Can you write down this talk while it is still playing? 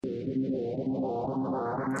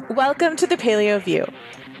Welcome to the Paleo View.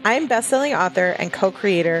 I'm bestselling author and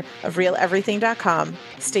co-creator of RealEverything.com,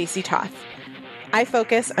 Stacey Toth. I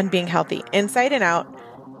focus on being healthy inside and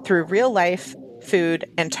out through real life,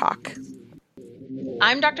 food, and talk.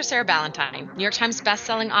 I'm Dr. Sarah Ballantyne, New York Times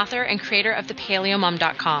bestselling author and creator of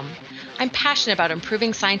thepaleomom.com. I'm passionate about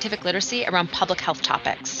improving scientific literacy around public health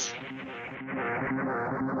topics.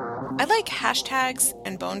 I like hashtags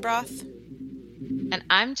and bone broth. And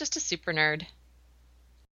I'm just a super nerd.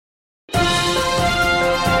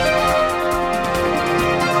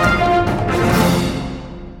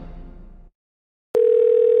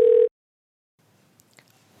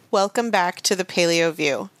 Welcome back to the Paleo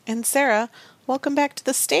View. And Sarah, welcome back to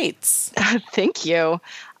the States. Thank you.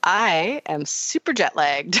 I am super jet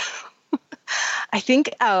lagged. I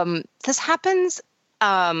think this happens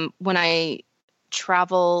when I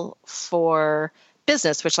travel for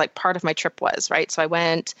business, which like part of my trip was, right? So I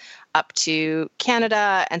went up to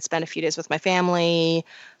Canada and spent a few days with my family,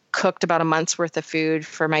 cooked about a month's worth of food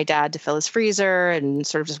for my dad to fill his freezer, and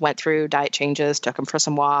sort of just went through diet changes, took him for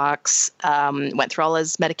some walks, went through all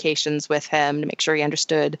his medications with him to make sure he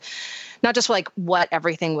understood not just like what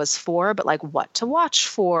everything was for, but like what to watch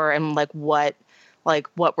for and like what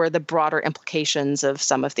were the broader implications of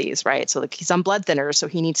some of these, right? So like he's on blood thinners, so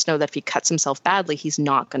he needs to know that if he cuts himself badly, he's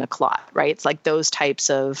not going to clot, right? It's like those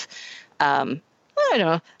types of, I don't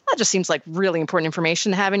know, that just seems like really important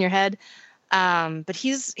information to have in your head. But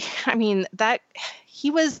he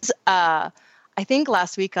was, I think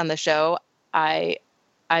last week on the show, I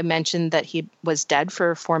mentioned that he was dead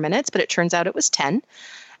for 4 minutes, but it turns out it was 10.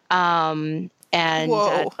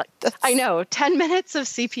 Whoa, I know, 10 minutes of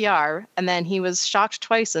CPR, and then he was shocked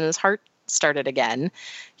twice and his heart started again.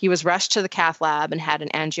 He was rushed to the cath lab and had an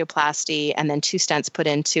angioplasty and then 2 stents put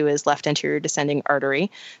into his left anterior descending artery.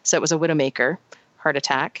 So it was a widowmaker heart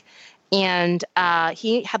attack. And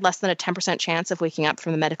he had less than a 10% chance of waking up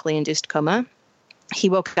from the medically induced coma. He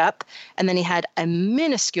woke up and then he had a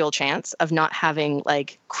minuscule chance of not having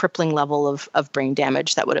like crippling level of brain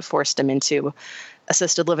damage that would have forced him into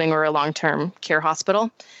assisted living or a long-term care hospital.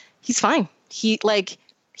 He's fine.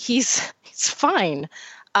 He's fine.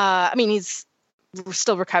 I mean, he's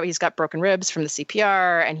still recovering. He's got broken ribs from the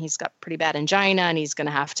CPR and he's got pretty bad angina and he's going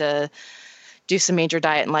to have to do some major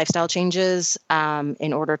diet and lifestyle changes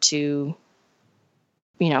in order to,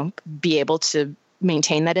 be able to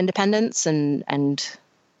maintain that independence and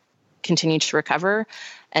continue to recover.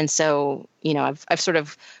 And so, I've sort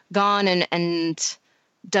of gone and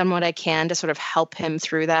done what I can to sort of help him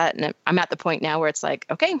through that. And I'm at the point now where it's like,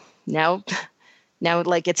 okay, now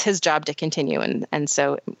like it's his job to continue. And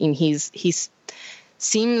so he's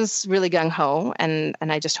seems really gung-ho and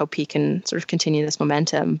I just hope he can sort of continue this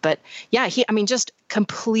momentum. But yeah, just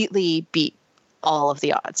completely beat all of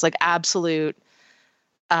the odds, like absolute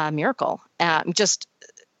miracle, just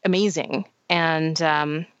amazing. And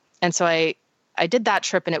so I did that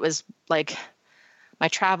trip and it was like my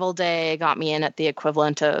travel day got me in at the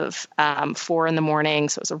equivalent of 4 a.m.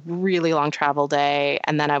 So it was a really long travel day.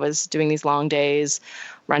 And then I was doing these long days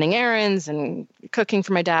running errands and cooking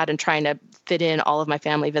for my dad and trying to fit in all of my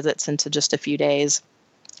family visits into just a few days.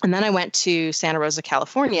 And then I went to Santa Rosa,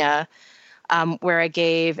 California, where I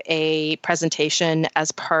gave a presentation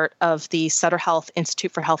as part of the Sutter Health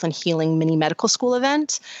Institute for Health and Healing mini medical school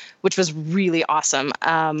event, which was really awesome.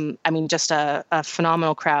 Just a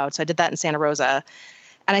phenomenal crowd. So I did that in Santa Rosa.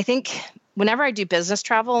 And I think whenever I do business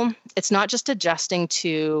travel, it's not just adjusting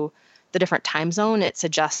to the different time zone, it's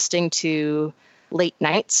adjusting to late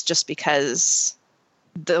nights just because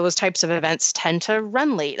those types of events tend to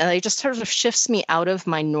run late. And it just sort of shifts me out of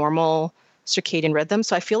my normal circadian rhythm.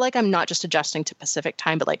 So I feel like I'm not just adjusting to Pacific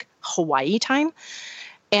time, but like Hawaii time.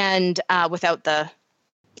 And without the,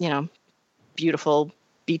 beautiful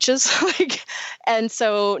beaches. And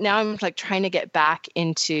so now I'm like trying to get back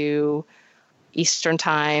into Eastern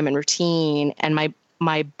time and routine. And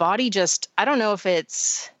my body just, I don't know if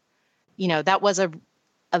it's, that was a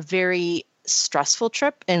very stressful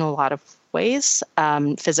trip in a lot of ways,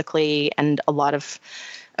 physically and a lot of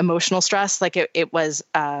emotional stress. Like it was,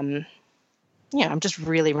 I'm just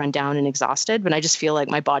really run down and exhausted, but I just feel like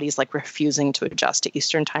my body's like refusing to adjust to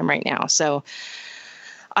Eastern time right now. So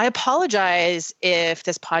I apologize if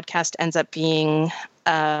this podcast ends up being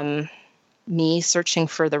me searching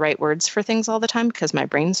for the right words for things all the time because my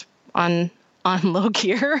brain's on low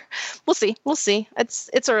gear. We'll see.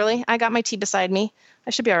 It's early. I got my tea beside me.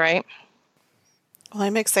 I should be all right. Well,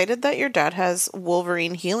 I'm excited that your dad has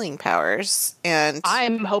Wolverine healing powers, and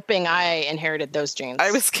I'm hoping I inherited those genes.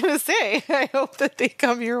 I was going to say, I hope that they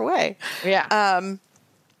come your way. Yeah.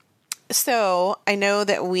 So I know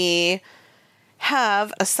that we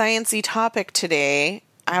have a sciencey topic today.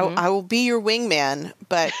 I will be your wingman,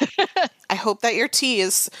 but I hope that your tea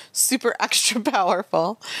is super extra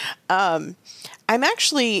powerful. I'm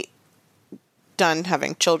actually done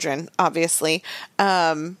having children, obviously.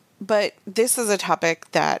 But this is a topic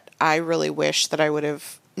that I really wish that I would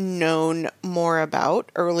have known more about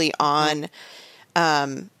early on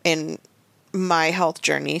in my health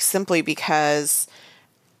journey, simply because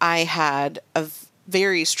I had a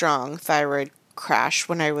very strong thyroid crash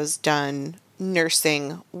when I was done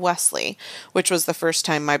nursing Wesley, which was the first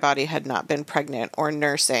time my body had not been pregnant or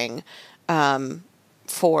nursing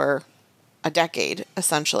for a decade,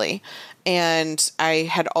 essentially. And I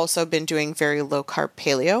had also been doing very low carb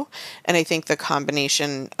paleo. And I think the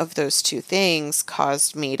combination of those two things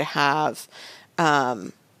caused me to have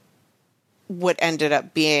what ended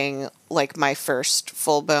up being like my first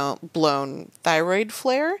full blown thyroid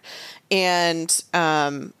flare. And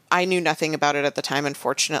I knew nothing about it at the time.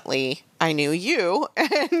 Unfortunately, I knew you,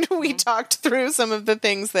 and we talked through some of the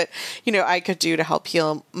things that, I could do to help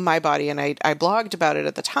heal my body. And I blogged about it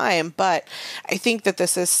at the time, but I think that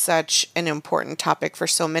this is such an important topic for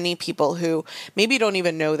so many people who maybe don't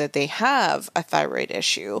even know that they have a thyroid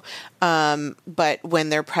issue. But when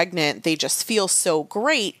they're pregnant, they just feel so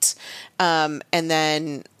great. And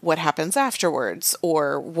then what happens afterwards,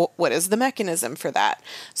 or what is the mechanism for that?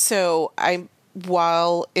 So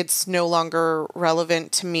while it's no longer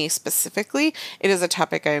relevant to me specifically, it is a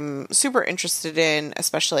topic I'm super interested in,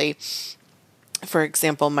 especially, for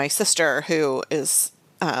example, my sister who is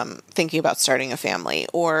thinking about starting a family,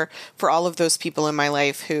 or for all of those people in my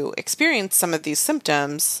life who experience some of these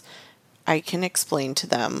symptoms. I can explain to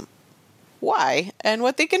them why and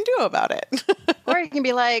what they can do about it. Or you can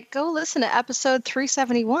be like, go listen to episode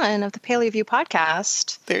 371 of the Paleo View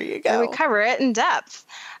podcast. There you go. Where we cover it in depth.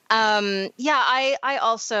 I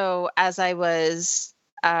also, as I was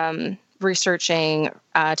researching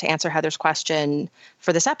to answer Heather's question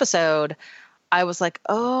for this episode, I was like,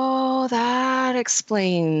 oh, that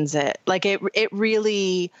explains it. Like it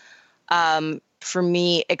really, for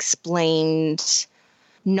me, explained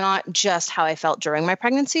not just how I felt during my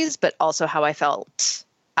pregnancies, but also how I felt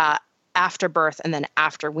after birth and then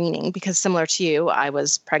after weaning. Because similar to you, I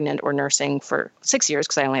was pregnant or nursing for 6 years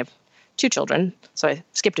because I only have 2 children, so I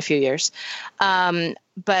skipped a few years.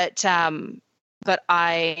 But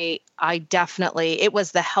I definitely, it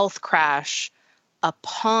was the health crash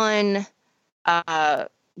upon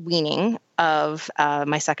weaning of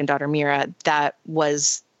my second daughter, Mira, that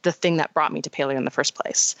was the thing that brought me to paleo in the first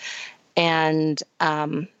place. And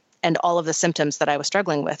all of the symptoms that I was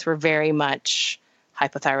struggling with were very much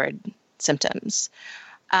hypothyroid symptoms.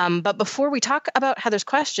 But before we talk about Heather's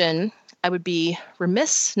question, I would be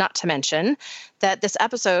remiss not to mention that this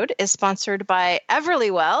episode is sponsored by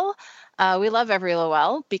Everlywell. We love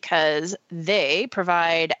Everlywell because they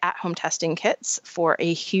provide at-home testing kits for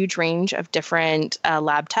a huge range of different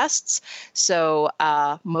lab tests. So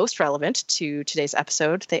most relevant to today's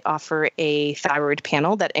episode, they offer a thyroid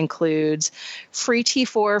panel that includes free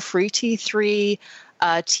T4, free T3,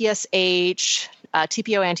 TSH,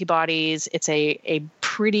 TPO antibodies. It's a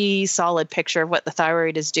pretty solid picture of what the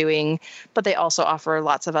thyroid is doing, but they also offer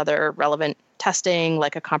lots of other relevant testing,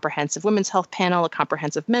 like a comprehensive women's health panel, a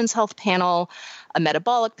comprehensive men's health panel, a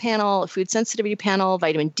metabolic panel, a food sensitivity panel,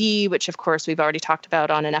 vitamin D, which of course we've already talked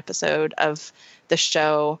about on an episode of the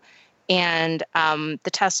show. And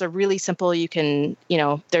the tests are really simple. You can,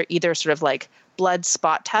 they're either sort of like blood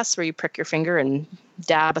spot tests where you prick your finger and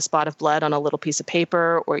dab a spot of blood on a little piece of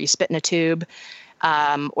paper, or you spit in a tube,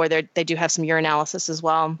 or they do have some urinalysis as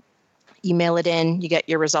well. You mail it in, you get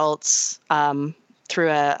your results through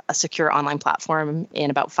a secure online platform in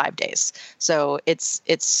about 5 days. So it's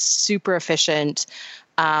super efficient.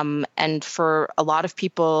 And for a lot of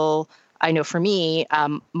people, I know for me,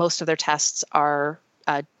 most of their tests are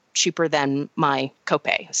cheaper than my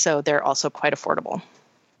copay. So they're also quite affordable.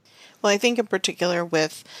 Well, I think in particular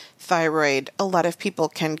with thyroid, a lot of people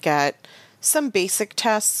can get some basic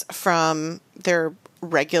tests from their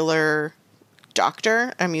regular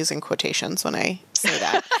doctor. I'm using quotations when I say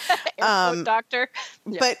that. Doctor.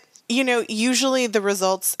 Yeah. But, usually the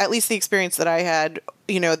results, at least the experience that I had,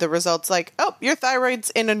 the results like, oh, your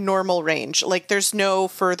thyroid's in a normal range. Like there's no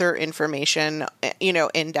further information,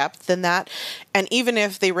 in depth than that. And even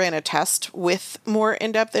if they ran a test with more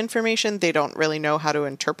in-depth information, they don't really know how to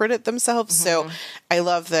interpret it themselves. Mm-hmm. So I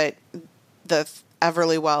love that the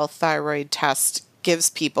Everlywell thyroid test gives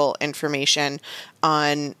people information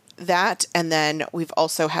on that. And then we've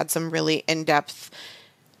also had some really in-depth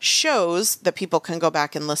shows that people can go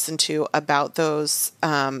back and listen to about those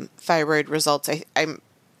thyroid results. I'm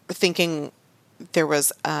thinking there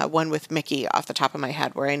was one with Mickey off the top of my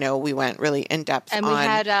head where I know we went really in depth. And we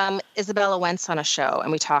had Isabella Wentz on a show,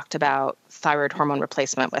 and we talked about thyroid hormone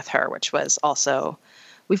replacement with her, which was also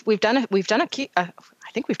we've done a I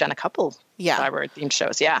think we've done a couple thyroid themed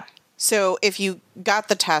shows. Yeah. So if you got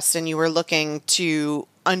the test and you were looking to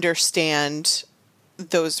understand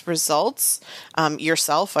those results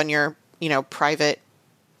yourself on your private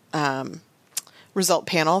result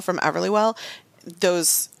panel from Everlywell,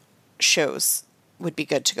 those shows would be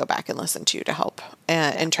good to go back and listen to help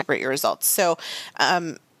interpret your results. So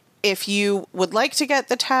if you would like to get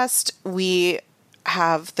the test, we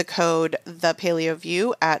have the code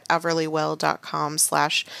ThePaleoView at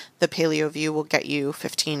everlywell.com/ThePaleoView will get you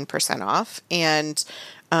 15% off. And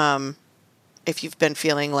if you've been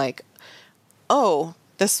feeling like, oh,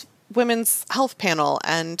 this women's health panel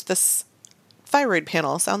and this thyroid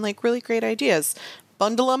panel sound like really great ideas,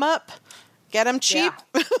 bundle them up. Get them cheap,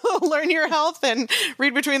 learn your health, and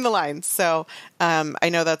read between the lines. So I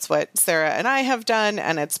know that's what Sarah and I have done,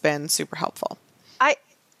 and it's been super helpful.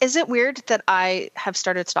 Is it weird that I have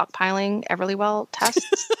started stockpiling Everlywell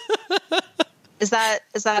tests? Is that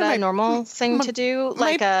a normal thing to do?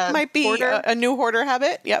 Might be a new hoarder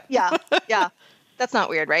habit. Yep. Yeah. That's not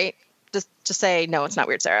weird, right? Just say no. It's not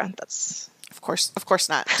weird, Sarah. That's of course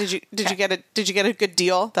not. Did you get a good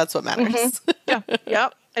deal? That's what matters. Mm-hmm.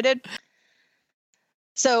 Yep, I did.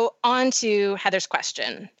 So on to Heather's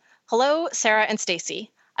question. Hello, Sarah and Stacy.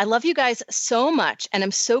 I love you guys so much, and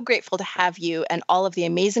I'm so grateful to have you and all of the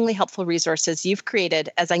amazingly helpful resources you've created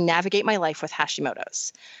as I navigate my life with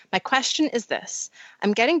Hashimoto's. My question is this.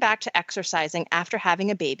 I'm getting back to exercising after having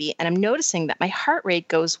a baby, and I'm noticing that my heart rate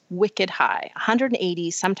goes wicked high, 180,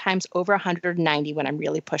 sometimes over 190 when I'm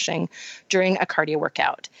really pushing during a cardio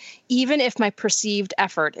workout, even if my perceived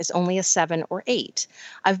effort is only a 7 or 8.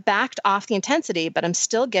 I've backed off the intensity, but I'm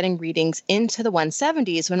still getting readings into the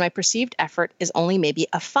 170s when my perceived effort is only maybe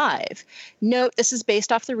a 5. Note, this is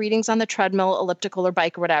based off the readings on the treadmill, elliptical, or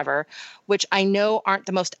bike or whatever, which I know aren't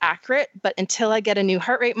the most accurate, but until I get a new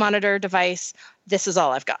heart rate monitor device, this is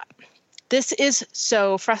all I've got. This is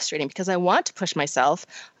so frustrating because I want to push myself,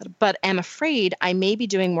 but am afraid I may be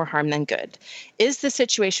doing more harm than good. Is this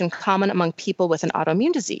situation common among people with an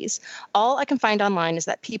autoimmune disease? All I can find online is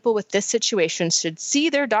that people with this situation should see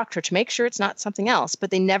their doctor to make sure it's not something else, but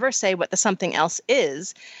they never say what the something else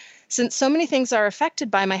is. Since so many things are affected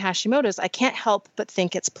by my Hashimoto's, I can't help but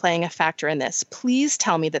think it's playing a factor in this. Please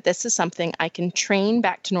tell me that this is something I can train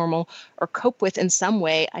back to normal or cope with in some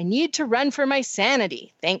way. I need to run for my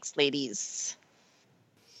sanity. Thanks, ladies.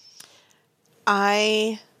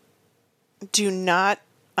 I do not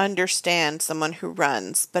understand someone who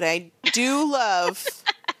runs, but I do love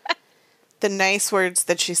the nice words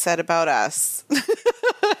that she said about us.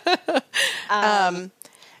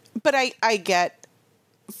 But I get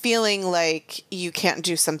feeling like you can't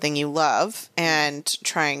do something you love and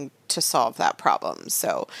trying to solve that problem.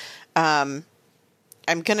 So I'm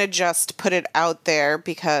going to just put it out there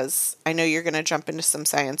because I know you're going to jump into some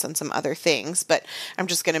science and some other things, but I'm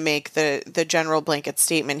just going to make the general blanket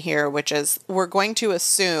statement here, which is we're going to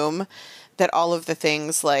assume that all of the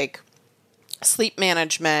things like sleep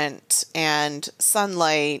management and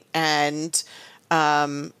sunlight and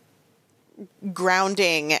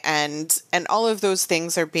grounding and all of those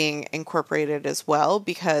things are being incorporated as well,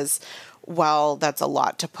 because while that's a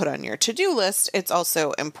lot to put on your to-do list, it's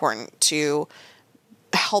also important to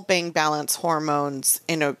helping balance hormones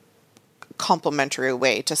in a complementary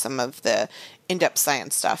way to some of the in-depth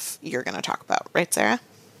science stuff you're going to talk about. Right, Sarah?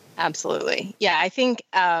 Absolutely. Yeah, I think,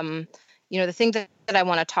 the thing that I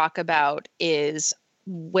want to talk about is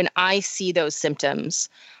when I see those symptoms,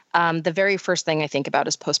 the very first thing I think about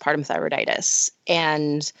is postpartum thyroiditis.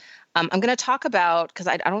 And I'm going to talk about, because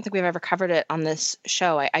I don't think we've ever covered it on this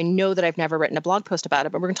show. I know that I've never written a blog post about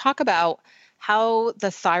it, but we're going to talk about how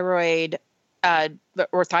the thyroid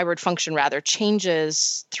or thyroid function rather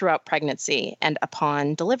changes throughout pregnancy and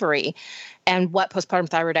upon delivery, and what postpartum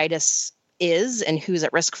thyroiditis is and who's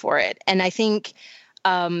at risk for it. And I think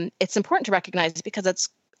it's important to recognize because it's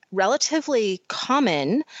relatively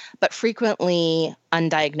common, but frequently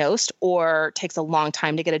undiagnosed or takes a long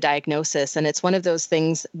time to get a diagnosis. And it's one of those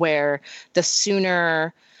things where the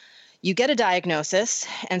sooner you get a diagnosis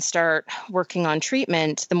and start working on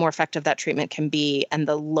treatment, the more effective that treatment can be and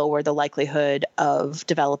the lower the likelihood of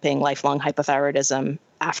developing lifelong hypothyroidism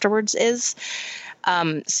afterwards is.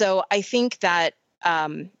 So I think that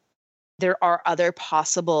there are other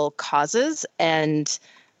possible causes, and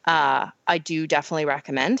I do definitely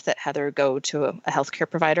recommend that Heather go to a healthcare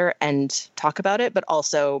provider and talk about it, but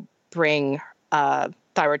also bring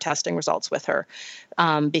thyroid testing results with her,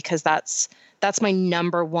 because that's my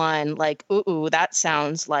number one, like, ooh, that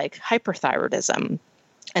sounds like hyperthyroidism.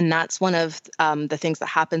 And that's one of the things that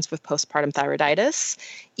happens with postpartum thyroiditis,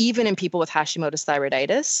 even in people with Hashimoto's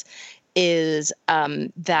thyroiditis, is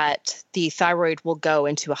that the thyroid will go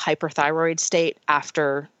into a hyperthyroid state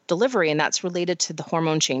after delivery. And that's related to the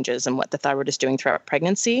hormone changes and what the thyroid is doing throughout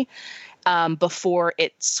pregnancy, before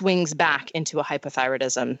it swings back into a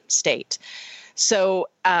hypothyroidism state. So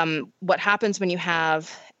what happens when you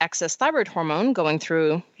have excess thyroid hormone going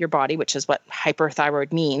through your body, which is what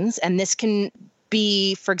hyperthyroid means, and this can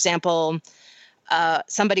be, for example,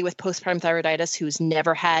 somebody with postpartum thyroiditis who's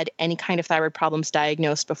never had any kind of thyroid problems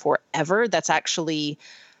diagnosed before ever. That's actually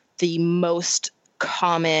the most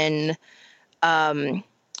common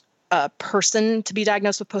person to be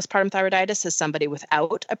diagnosed with postpartum thyroiditis, is somebody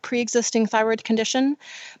without a pre-existing thyroid condition.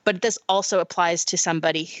 But this also applies to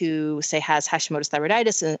somebody who, say, has Hashimoto's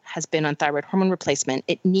thyroiditis and has been on thyroid hormone replacement.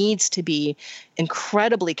 It needs to be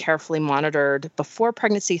incredibly carefully monitored before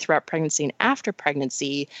pregnancy, throughout pregnancy, and after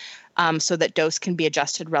pregnancy, so that dose can be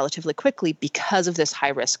adjusted relatively quickly because of this high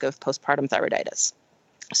risk of postpartum thyroiditis.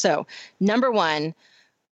 So, number one,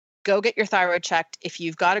 go get your thyroid checked. If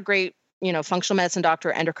you've got a great functional medicine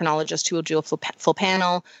doctor, endocrinologist who will do a full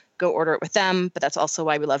panel, go order it with them. But that's also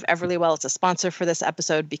why we love Everlywell. It's a sponsor for this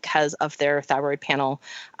episode because of their thyroid panel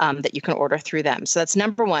that you can order through them. So that's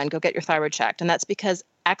number one, go get your thyroid checked. And that's because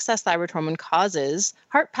excess thyroid hormone causes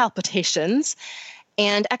heart palpitations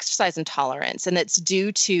and exercise intolerance. And it's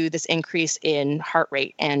due to this increase in heart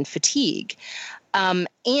rate and fatigue.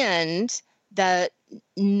 And the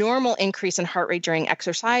normal increase in heart rate during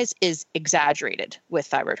exercise is exaggerated with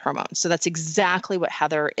thyroid hormones. So that's exactly what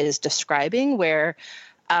Heather is describing, where,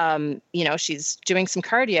 she's doing some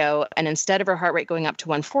cardio, and instead of her heart rate going up to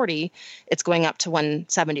 140, it's going up to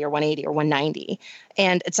 170 or 180 or 190.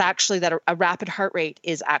 And it's actually that a rapid heart rate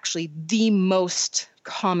is actually the most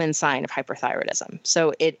common sign of hyperthyroidism.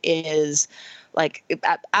 So it is like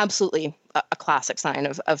absolutely a classic sign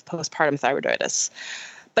of postpartum thyroiditis.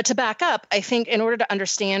 But to back up, I think in order to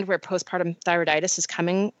understand where postpartum thyroiditis is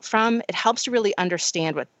coming from, it helps to really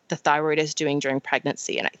understand what the thyroid is doing during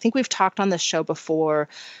pregnancy. And I think we've talked on this show before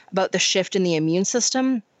about the shift in the immune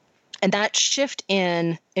system. And that shift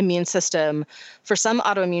in immune system for some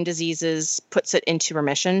autoimmune diseases puts it into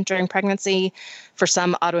remission during pregnancy. For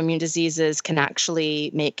some autoimmune diseases can actually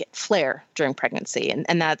make it flare during pregnancy.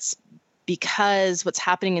 And that's because what's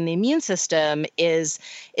happening in the immune system is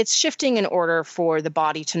it's shifting in order for the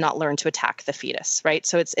body to not learn to attack the fetus, right?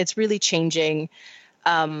 So it's really changing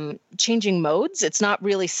modes. It's not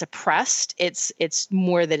really suppressed. It's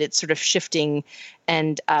more that it's sort of shifting,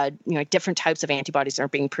 and different types of antibodies are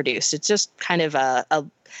being produced. It's just kind of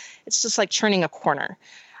it's just like churning a corner.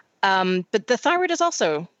 But the thyroid is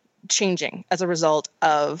also changing as a result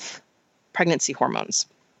of pregnancy hormones,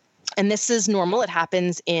 and this is normal. It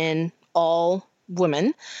happens in all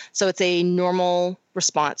women. So it's a normal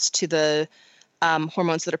response to the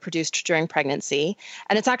hormones that are produced during pregnancy.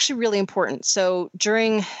 And it's actually really important. So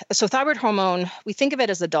thyroid hormone, we think of it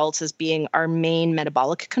as adults as being our main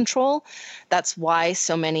metabolic control. That's why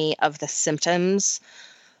so many of the symptoms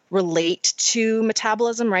relate to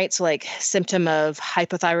metabolism, right? So like symptom of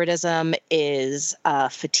hypothyroidism is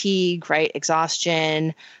fatigue, right?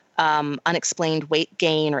 Exhaustion, unexplained weight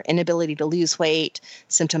gain or inability to lose weight.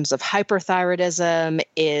 Symptoms of hyperthyroidism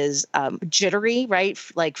is jittery, right?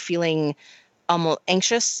 Like feeling almost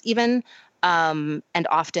anxious even, and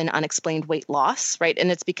often unexplained weight loss, right?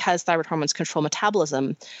 And it's because thyroid hormones control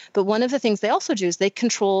metabolism. But one of the things they also do is they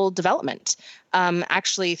control development,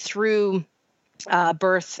 actually through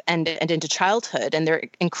birth and into childhood, and they're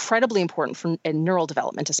incredibly important for neural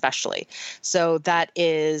development, especially. So that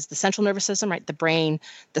is the central nervous system, right? The brain,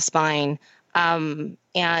 the spine,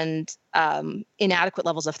 and inadequate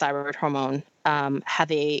levels of thyroid hormone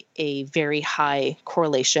have a very high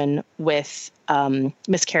correlation with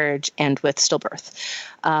miscarriage and with stillbirth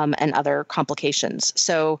and other complications.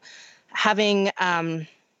 So having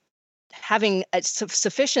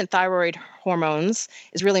sufficient thyroid hormones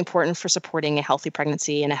is really important for supporting a healthy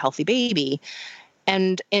pregnancy and a healthy baby.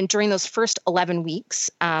 And during those first 11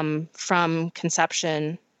 weeks from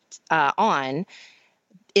conception on,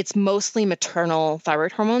 it's mostly maternal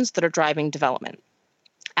thyroid hormones that are driving development.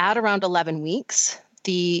 At around 11 weeks,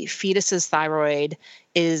 the fetus's thyroid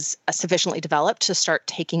is sufficiently developed to start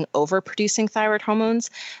taking over producing thyroid hormones.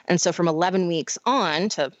 And so from 11 weeks on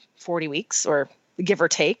to 40 weeks or give or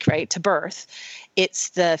take, right, to birth, it's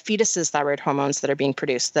the fetus's thyroid hormones that are being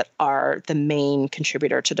produced that are the main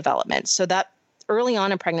contributor to development. So that early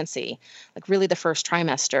on in pregnancy, like really the first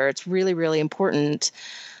trimester, it's really, really important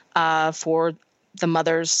for the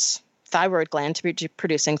mother's thyroid gland to be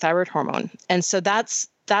producing thyroid hormone. And so that's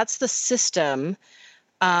the system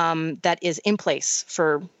that is in place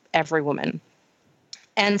for every woman.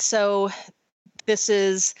 And so this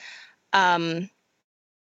is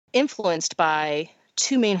influenced by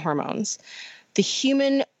two main hormones. The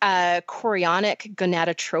human chorionic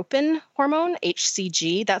gonadotropin hormone,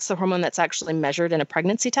 HCG, that's the hormone that's actually measured in a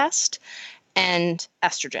pregnancy test, and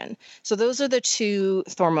estrogen. So those are the two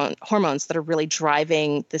hormones that are really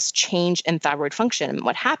driving this change in thyroid function.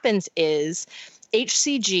 What happens is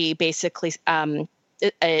HCG basically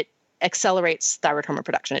it accelerates thyroid hormone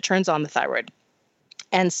production. It turns on the thyroid.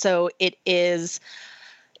 And so it is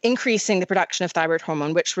increasing the production of thyroid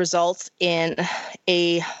hormone, which results in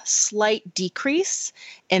a slight decrease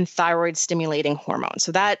in thyroid stimulating hormone.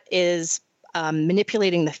 So that is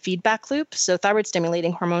manipulating the feedback loop. So thyroid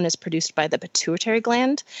stimulating hormone is produced by the pituitary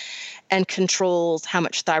gland and controls how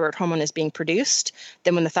much thyroid hormone is being produced.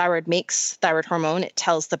 Then when the thyroid makes thyroid hormone, it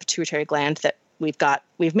tells the pituitary gland that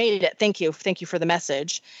we've made it. Thank you for the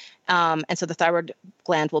message. And so the thyroid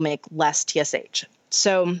gland will make less TSH.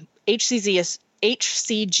 So HCG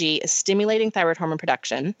is stimulating thyroid hormone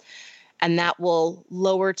production, and that will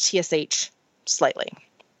lower TSH slightly.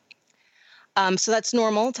 So that's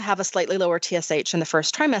normal to have a slightly lower TSH in the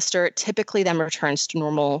first trimester. It typically then returns to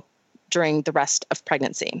normal during the rest of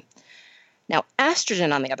pregnancy. Now,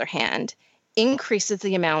 estrogen, on the other hand, increases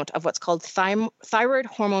the amount of what's called thyroid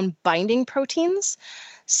hormone binding proteins.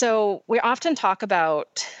 So we often talk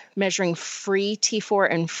about measuring free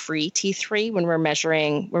T4 and free T3 when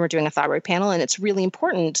we're doing a thyroid panel. And it's really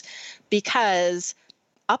important because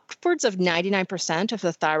upwards of 99% of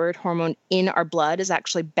the thyroid hormone in our blood is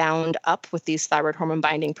actually bound up with these thyroid hormone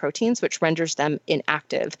binding proteins, which renders them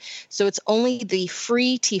inactive. So it's only the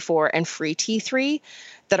free T4 and free T3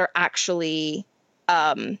 that are actually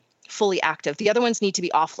fully active. The other ones need to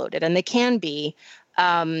be offloaded, and they can be,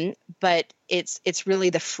 but it's really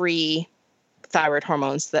the free thyroid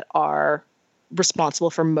hormones that are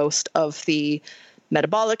responsible for most of the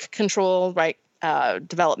metabolic control, right?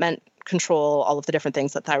 Development control, all of the different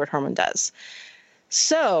things that thyroid hormone does.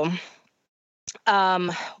 So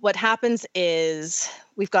what happens is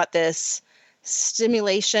we've got this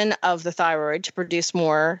stimulation of the thyroid to produce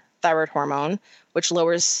more thyroid hormone, which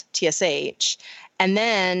lowers TSH. And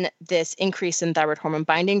then this increase in thyroid hormone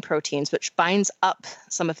binding proteins, which binds up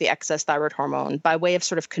some of the excess thyroid hormone by way of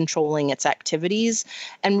sort of controlling its activities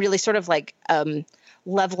and really sort of like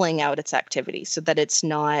leveling out its activities so that it's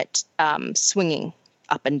not swinging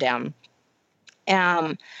up and down.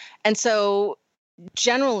 And so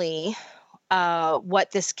generally,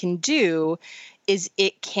 what this can do is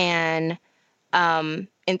it can,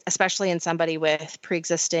 especially in somebody with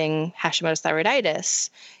pre-existing Hashimoto's thyroiditis,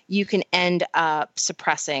 you can end up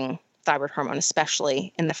suppressing thyroid hormone,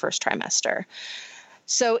 especially in the first trimester.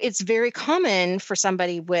 So it's very common for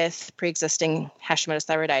somebody with pre-existing Hashimoto's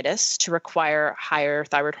thyroiditis to require higher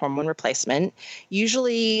thyroid hormone replacement,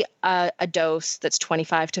 usually a dose that's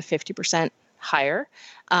 25 to 50% higher,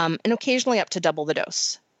 and occasionally up to double the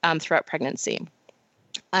dose throughout pregnancy.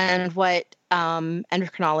 And what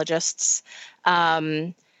endocrinologists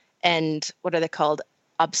and what are they called?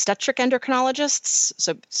 Obstetric endocrinologists.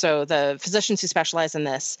 So the physicians who specialize in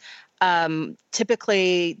this,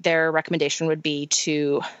 typically their recommendation would be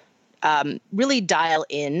to really dial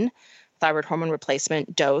in thyroid hormone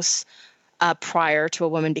replacement dose prior to a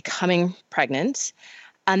woman becoming pregnant,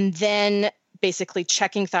 and then basically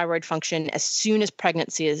checking thyroid function as soon as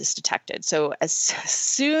pregnancy is detected. So as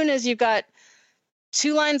soon as you've got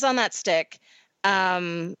 2 lines on that stick,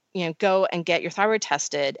 go and get your thyroid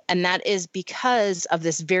tested. And that is because of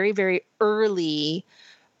this very, very early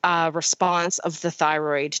response of the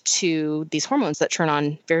thyroid to these hormones that turn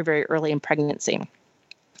on very, very early in pregnancy.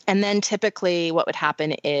 And then typically what would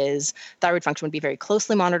happen is thyroid function would be very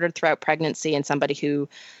closely monitored throughout pregnancy, and somebody who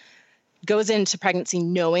goes into pregnancy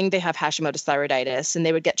knowing they have Hashimoto's thyroiditis, and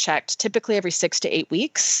they would get checked typically every 6 to 8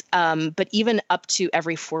 weeks, but even up to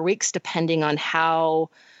every 4 weeks, depending on how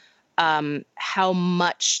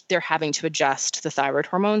much they're having to adjust the thyroid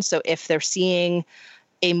hormone. So if they're seeing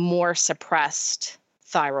a more suppressed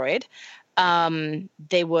thyroid,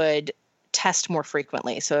 they would test more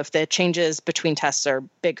frequently. So if the changes between tests are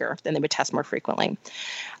bigger, then they would test more frequently.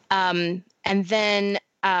 And then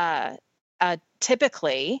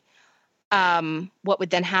typically, what would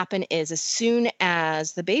then happen is as soon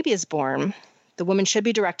as the baby is born, the woman should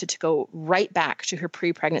be directed to go right back to her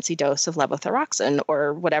pre-pregnancy dose of levothyroxine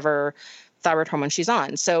or whatever thyroid hormone she's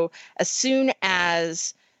on. So as soon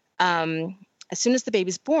as the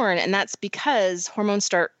baby's born, and that's because hormones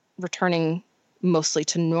start returning mostly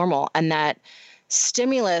to normal, and that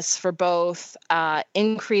stimulus for both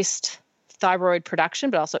increased thyroid production,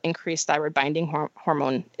 but also increased thyroid binding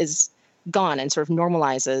hormone is gone and sort of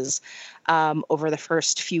normalizes over the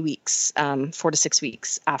first few weeks, 4 to 6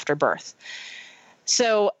 weeks after birth.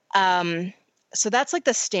 So that's like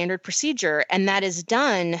the standard procedure, and that is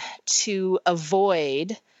done to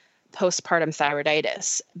avoid postpartum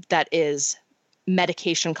thyroiditis that is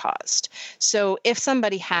medication caused. So if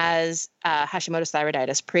somebody has Hashimoto's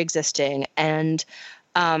thyroiditis pre-existing and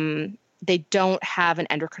they don't have an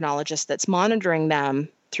endocrinologist that's monitoring them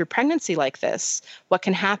through pregnancy like this, what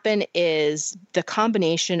can happen is the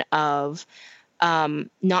combination of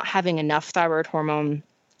not having enough thyroid hormone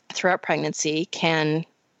throughout pregnancy can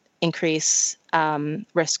increase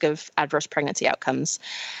risk of adverse pregnancy outcomes.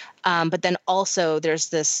 But then also there's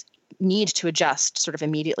this need to adjust sort of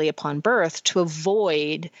immediately upon birth to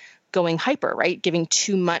avoid going hyper, right? Giving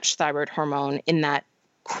too much thyroid hormone in that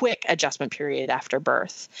quick adjustment period after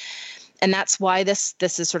birth. And that's why this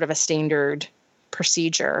is sort of a standard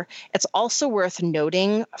procedure. It's also worth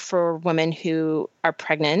noting for women who are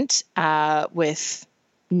pregnant with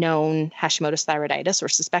known Hashimoto's thyroiditis or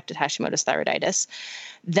suspected Hashimoto's thyroiditis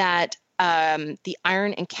that the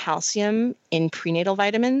iron and calcium in prenatal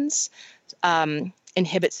vitamins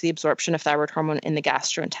inhibits the absorption of thyroid hormone in the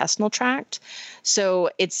gastrointestinal tract. So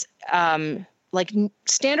it's like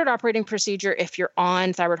standard operating procedure if you're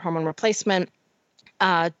on thyroid hormone replacement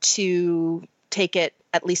to take it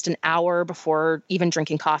at least an hour before even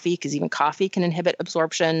drinking coffee, because even coffee can inhibit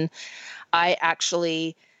absorption. I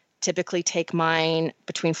actually typically take mine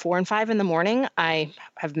between 4 and 5 in the morning. I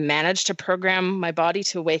have managed to program my body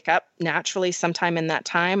to wake up naturally sometime in that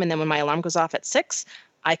time. And then when my alarm goes off at 6,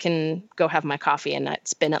 I can go have my coffee, and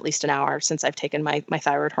it's been at least an hour since I've taken my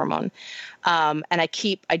thyroid hormone. And I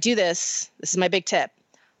do this is my big tip.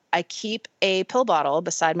 I keep a pill bottle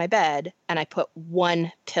beside my bed and I put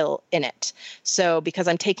one pill in it. So because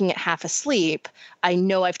I'm taking it half asleep, I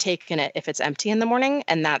know I've taken it if it's empty in the morning.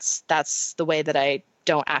 And that's the way that I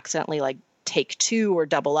don't accidentally like take 2 or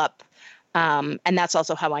double up. And that's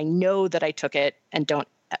also how I know that I took it and don't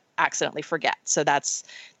accidentally forget. So that's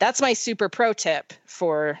my super pro tip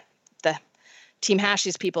for the Team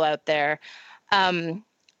Hashies people out there.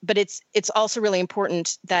 But it's also really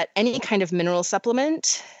important that any kind of mineral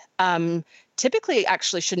supplement typically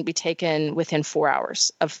actually shouldn't be taken within 4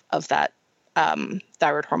 hours of that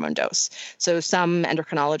thyroid hormone dose. So some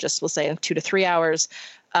endocrinologists will say 2 to 3 hours.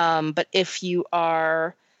 But if you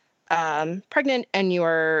are pregnant and you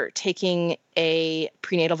are taking a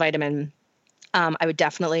prenatal vitamin, I would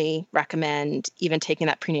definitely recommend even taking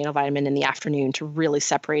that prenatal vitamin in the afternoon to really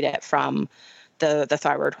separate it from the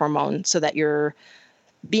thyroid hormone so that you're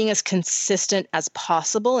being as consistent as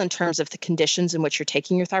possible in terms of the conditions in which you're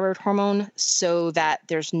taking your thyroid hormone so that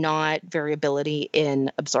there's not variability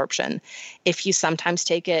in absorption. If you sometimes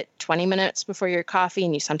take it 20 minutes before your coffee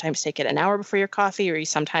and you sometimes take it an hour before your coffee, or you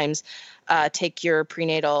sometimes take your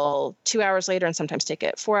prenatal 2 hours later and sometimes take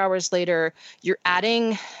it 4 hours later, you're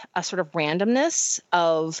adding a sort of randomness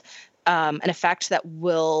of an effect that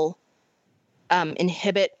will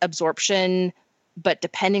inhibit absorption, but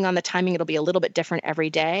depending on the timing, it'll be a little bit different every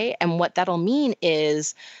day. And what that'll mean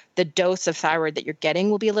is the dose of thyroid that you're getting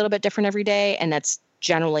will be a little bit different every day. And that's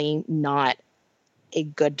generally not a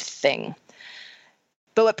good thing.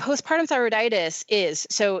 But what postpartum thyroiditis is,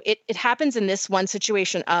 so it happens in this one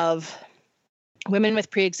situation of women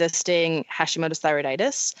with pre-existing Hashimoto's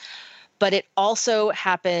thyroiditis, but it also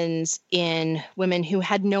happens in women who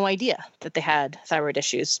had no idea that they had thyroid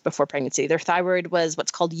issues before pregnancy. Their thyroid was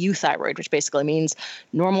what's called euthyroid, which basically means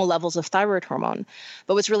normal levels of thyroid hormone.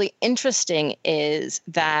 But what's really interesting is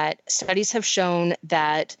that studies have shown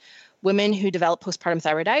that women who develop postpartum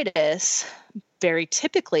thyroiditis very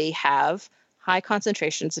typically have high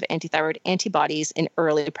concentrations of antithyroid antibodies in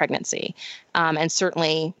early pregnancy. And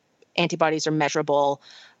certainly antibodies are measurable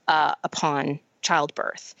upon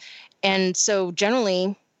childbirth. And so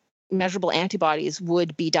generally, measurable antibodies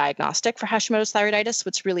would be diagnostic for Hashimoto's thyroiditis.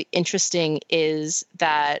 What's really interesting is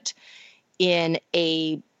that in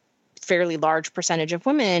a fairly large percentage of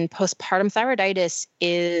women, postpartum thyroiditis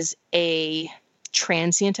is a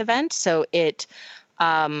transient event. So it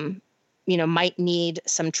might need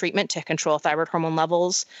some treatment to control thyroid hormone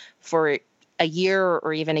levels for a year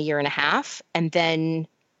or even a year and a half, and then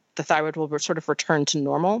the thyroid will sort of return to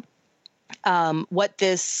normal. What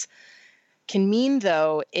this can mean,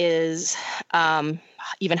 though, is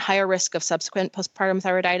even higher risk of subsequent postpartum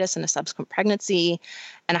thyroiditis and a subsequent pregnancy,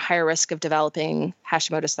 and a higher risk of developing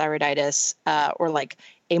Hashimoto's thyroiditis, or like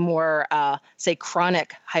a more, say,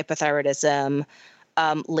 chronic hypothyroidism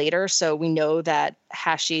later. So we know that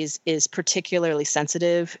Hashis is particularly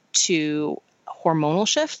sensitive to hormonal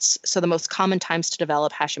shifts. So the most common times to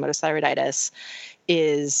develop Hashimoto's thyroiditis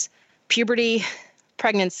is puberty,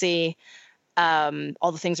 pregnancy,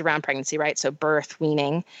 all the things around pregnancy, right? So birth,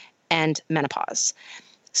 weaning, and menopause.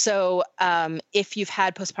 So if you've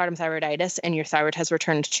had postpartum thyroiditis and your thyroid has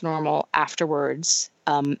returned to normal afterwards,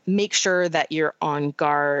 make sure that you're on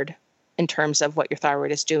guard in terms of what your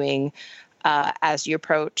thyroid is doing as you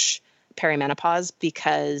approach perimenopause,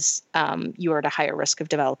 because you are at a higher risk of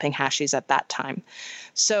developing Hashis at that time.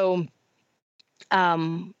 So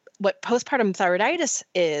what postpartum thyroiditis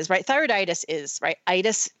is, right? Thyroiditis is, right?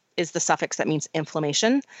 Itis is the suffix that means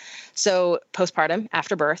inflammation. So postpartum,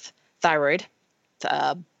 after birth, thyroid,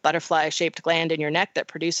 the butterfly-shaped gland in your neck that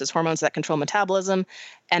produces hormones that control metabolism,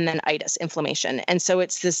 and then itis, inflammation. And so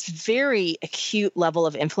it's this very acute level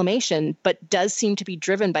of inflammation, but does seem to be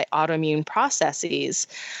driven by autoimmune processes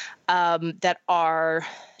that are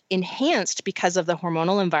enhanced because of the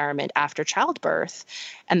hormonal environment after childbirth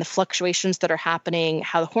and the fluctuations that are happening,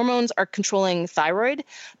 how the hormones are controlling thyroid,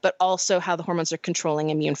 but also how the hormones are controlling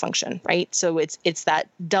immune function, right? So it's that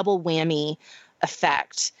double whammy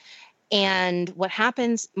effect. And what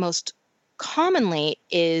happens most commonly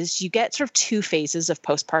is you get sort of two phases of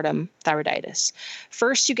postpartum thyroiditis.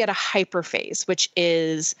 First, you get a hyperphase, which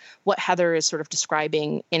is what Heather is sort of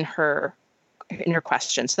describing in her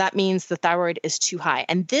question. So that means the thyroid is too high.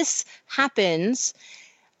 And this happens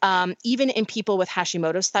even in people with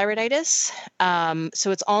Hashimoto's thyroiditis.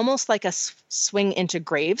 So it's almost like a swing into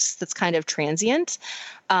Graves that's kind of transient,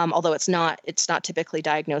 although it's not typically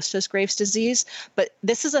diagnosed as Graves' disease. But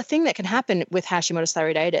this is a thing that can happen with Hashimoto's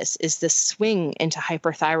thyroiditis, is this swing into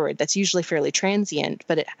hyperthyroid that's usually fairly transient,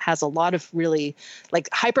 but it has a lot of really, like,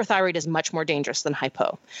 hyperthyroid is much more dangerous than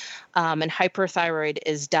hypo. And hyperthyroid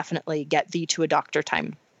is definitely get thee to a doctor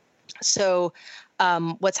time. So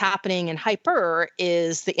what's happening in hyper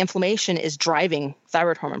is the inflammation is driving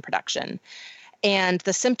thyroid hormone production. And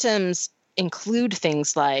the symptoms include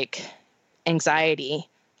things like anxiety,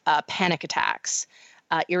 panic attacks,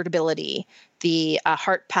 irritability, the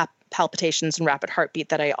heart palpitations and rapid heartbeat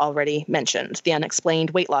that I already mentioned, the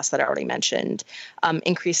unexplained weight loss that I already mentioned,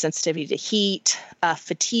 increased sensitivity to heat,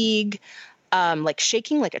 fatigue, like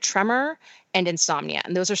shaking, like a tremor, and insomnia.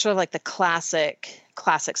 And those are sort of like the classic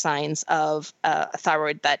signs of a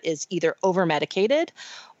thyroid that is either over-medicated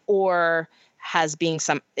or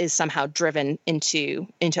is somehow driven into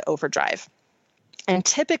overdrive. And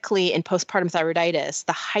typically in postpartum thyroiditis,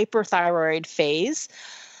 the hyperthyroid phase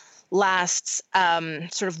lasts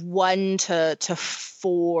sort of 1 to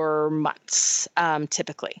 4 months,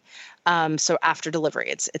 typically. So after delivery,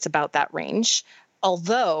 it's about that range.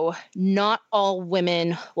 Although not all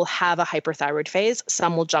women will have a hyperthyroid phase,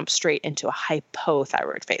 some will jump straight into a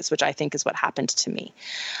hypothyroid phase, which I think is what happened to me.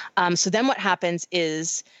 So then what happens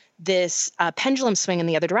is this pendulum swing in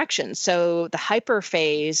the other direction. So the hyper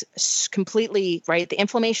phase completely, right? The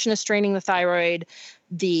inflammation is straining the thyroid.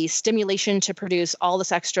 The stimulation to produce all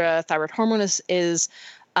this extra thyroid hormone is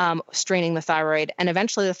straining the thyroid. And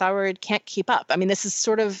eventually the thyroid can't keep up. I mean, this is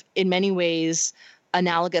sort of in many ways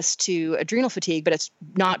analogous to adrenal fatigue, but it's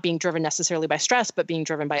not being driven necessarily by stress, but being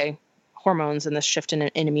driven by hormones and the shift in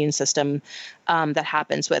immune system that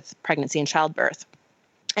happens with pregnancy and childbirth.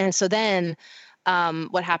 And so then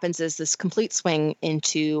what happens is this complete swing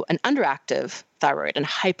into an underactive thyroid and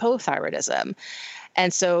hypothyroidism.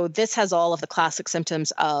 And so this has all of the classic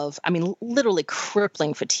symptoms of, I mean, literally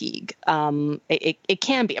crippling fatigue. It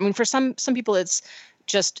can be, I mean, for some people it's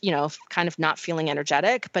just, kind of not feeling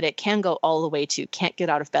energetic, but it can go all the way to can't get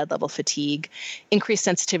out of bed level fatigue, increased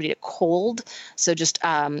sensitivity to cold. So just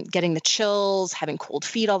getting the chills, having cold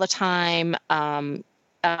feet all the time,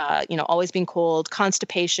 always being cold,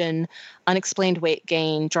 constipation, unexplained weight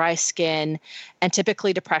gain, dry skin, and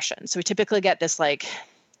typically depression. So we typically get this like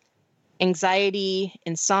anxiety,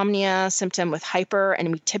 insomnia symptom with hyper,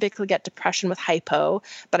 and we typically get depression with hypo.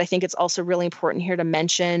 But I think it's also really important here to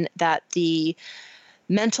mention that the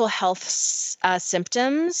mental health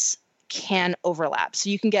symptoms can overlap. So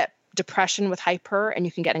you can get depression with hyper and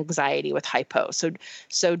you can get anxiety with hypo.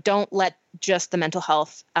 So don't let just the mental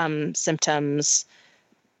health symptoms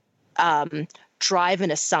drive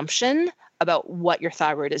an assumption about what your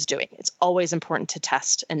thyroid is doing. It's always important to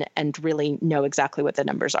test and really know exactly what the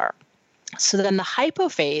numbers are. So then the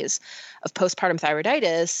hypophase of postpartum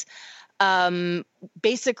thyroiditis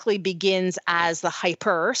basically begins as the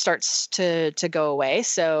hyper starts to go away.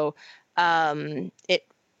 So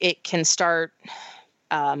it can start,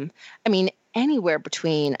 anywhere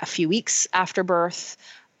between a few weeks after birth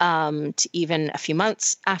to even a few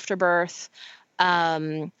months after birth.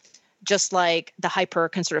 Just like the hyper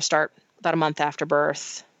can sort of start about a month after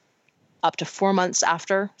birth, up to 4 months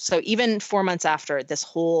after. So even 4 months after, this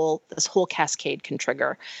whole cascade can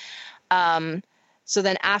trigger. So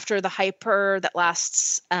then after the hyper that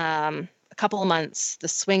lasts a couple of months, the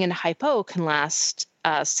swing into hypo can last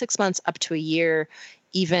 6 months up to a year,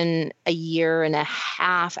 even a year and a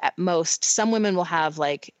half at most. Some women will have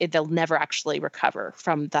they'll never actually recover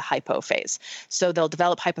from the hypo phase. So they'll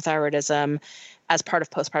develop hypothyroidism as part of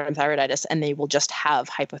postpartum thyroiditis, and they will just have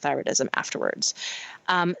hypothyroidism afterwards.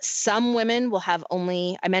 Some women will have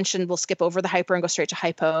we'll skip over the hyper and go straight to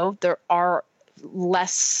hypo. There are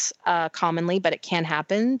less commonly, but it can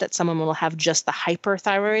happen that someone will have just the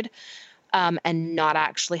hyperthyroid and not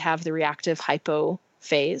actually have the reactive hypo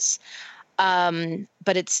phase.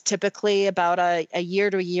 But it's typically about a year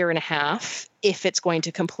to a year and a half if it's going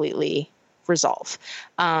to completely resolve.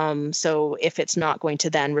 So if it's not going to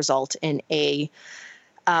then result in a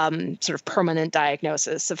sort of permanent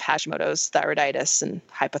diagnosis of Hashimoto's thyroiditis and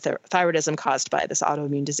hypothyroidism caused by this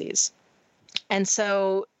autoimmune disease. And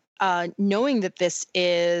so knowing that this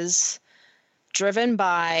is driven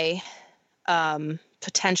by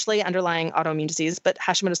potentially underlying autoimmune disease, but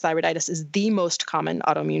Hashimoto's thyroiditis is the most common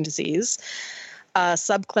autoimmune disease.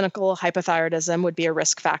 Subclinical hypothyroidism would be a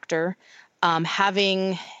risk factor.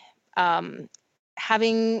 Having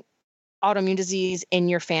autoimmune disease in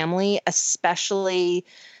your family, especially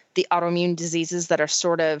the autoimmune diseases that are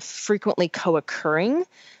sort of frequently co-occurring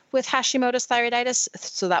with Hashimoto's thyroiditis.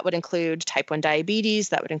 So that would include type 1 diabetes,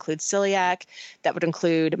 that would include celiac, that would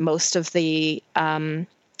include most of the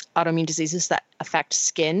autoimmune diseases that affect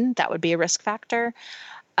skin. That would be a risk factor.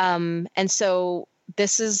 And so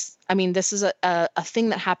this is a thing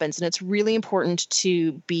that happens, and it's really important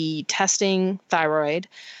to be testing thyroid.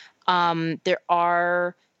 There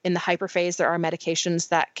are, in the hyperphase, there are medications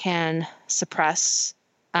that can suppress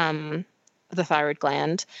the thyroid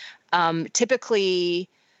gland. Typically,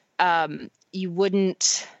 you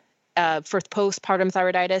wouldn't, for postpartum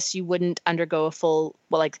thyroiditis, you wouldn't undergo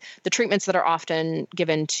the treatments that are often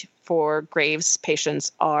given for Graves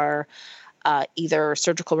patients are either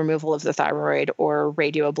surgical removal of the thyroid or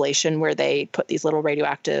radioablation, where they put these little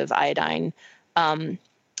radioactive iodine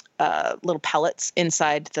little pellets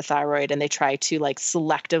inside the thyroid, and they try to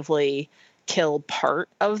selectively kill part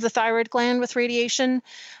of the thyroid gland with radiation,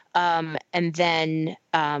 and then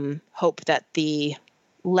hope that the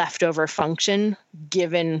leftover function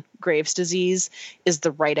given Graves' disease is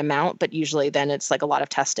the right amount. But usually then it's a lot of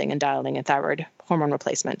testing and dialing and thyroid hormone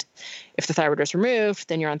replacement. If the thyroid is removed,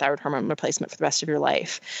 then you're on thyroid hormone replacement for the rest of your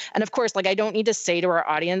life. And of course, I don't need to say to our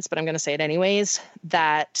audience, but I'm going to say it anyways,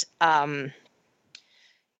 that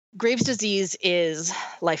Graves' disease is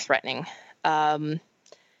life-threatening.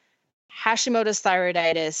 Hashimoto's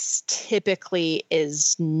thyroiditis typically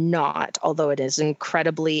is not, although it is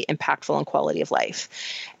incredibly impactful on quality of life.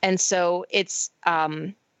 And so it's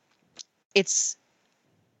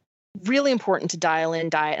really important to dial in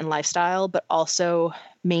diet and lifestyle, but also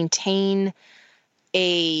maintain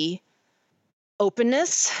a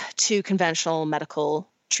openness to conventional medical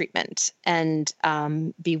treatment, and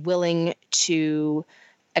be willing to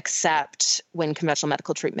accept when conventional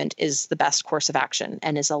medical treatment is the best course of action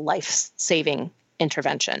and is a life-saving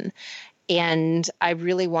intervention. And I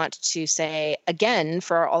really want to say again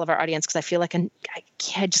for all of our audience, because I feel like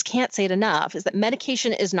I just can't say it enough, is that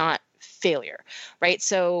medication is not failure, right?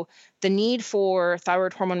 So the need for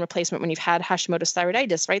thyroid hormone replacement when you've had Hashimoto's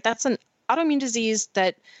thyroiditis, right? That's an autoimmune disease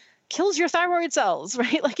that kills your thyroid cells,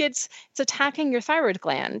 right? It's attacking your thyroid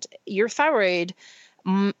gland. Your thyroid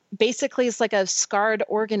basically is like a scarred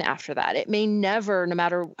organ after that. It may never, no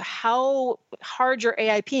matter how hard you're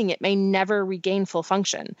AIPing, it may never regain full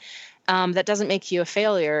function. That doesn't make you a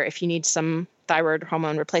failure if you need some thyroid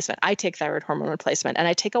hormone replacement. I take thyroid hormone replacement, and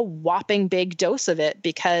I take a whopping big dose of it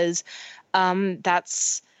because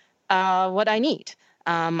that's what I need.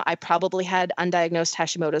 I probably had undiagnosed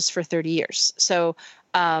Hashimoto's for 30 years. So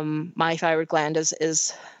my thyroid gland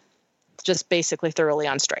is just basically thoroughly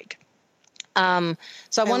on strike. So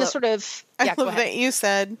I want to sort of, I love that you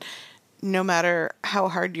said, no matter how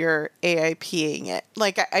hard you're AIPing it.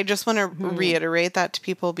 I just want to reiterate that to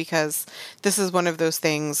people, because this is one of those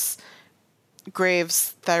things,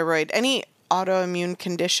 Graves, thyroid, any autoimmune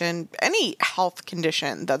condition, any health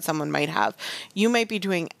condition that someone might have, you might be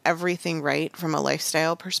doing everything right from a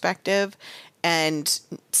lifestyle perspective, and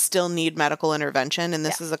still need medical intervention, and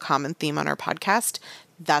this is a common theme on our podcast,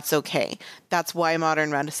 that's okay. That's why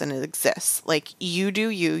modern medicine exists. Like, you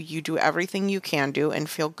do everything you can do and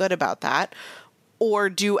feel good about that, or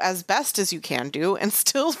do as best as you can do and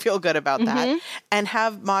still feel good about that, and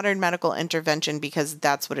have modern medical intervention because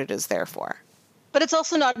that's what it is there for. But it's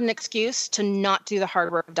also not an excuse to not do the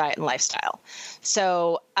hard work of diet and lifestyle.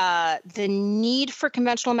 So the need for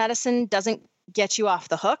conventional medicine doesn't get you off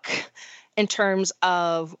the hook in terms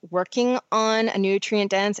of working on a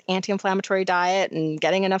nutrient-dense, anti-inflammatory diet and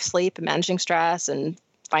getting enough sleep and managing stress and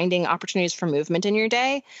finding opportunities for movement in your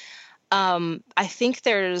day. I think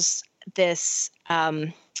there's this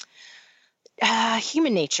human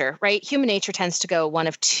nature, right? Human nature tends to go one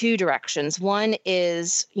of two directions. One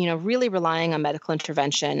is, really relying on medical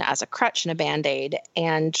intervention as a crutch and a Band-Aid,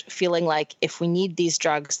 and feeling like if we need these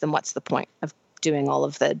drugs, then what's the point of doing all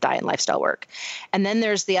of the diet and lifestyle work? And then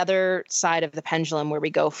there's the other side of the pendulum where we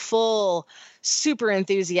go full, super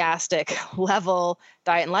enthusiastic level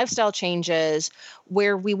diet and lifestyle changes,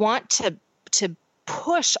 where we want to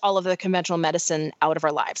push all of the conventional medicine out of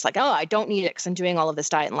our lives. Like, I don't need it because I'm doing all of this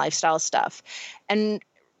diet and lifestyle stuff. And,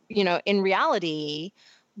 in reality,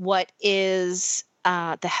 what is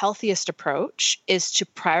the healthiest approach is to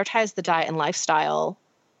prioritize the diet and lifestyle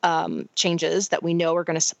changes that we know are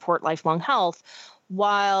going to support lifelong health,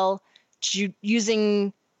 while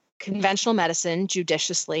using conventional medicine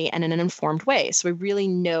judiciously and in an informed way. So we really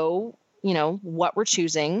know, what we're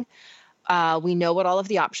choosing. We know what all of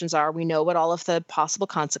the options are. We know what all of the possible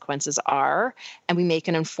consequences are, and we make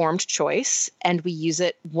an informed choice, and we use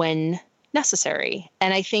it when necessary.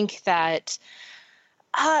 And I think that,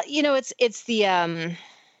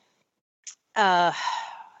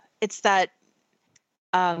 it's that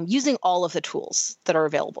using all of the tools that are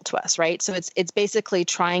available to us, right? So it's basically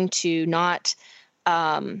trying to not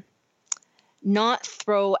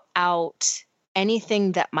throw out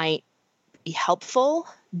anything that might be helpful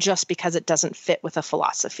just because it doesn't fit with a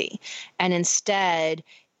philosophy, and instead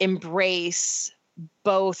embrace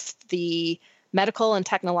both the medical and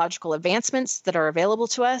technological advancements that are available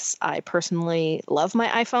to us. I personally love my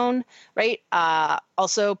iPhone, right?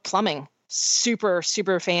 Also plumbing. Super,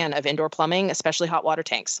 super fan of indoor plumbing, especially hot water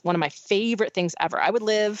tanks. One of my favorite things ever. I would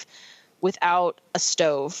live without a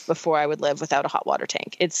stove before I would live without a hot water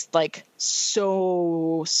tank. It's like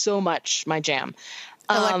so much my jam.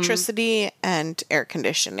 Electricity and air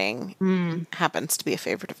conditioning happens to be a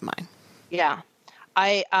favorite of mine. Yeah.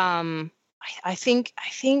 I think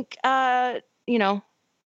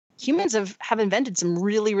humans have invented some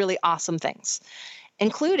really, really awesome things,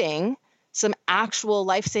 including some actual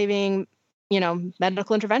life-saving,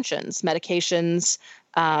 medical interventions, medications,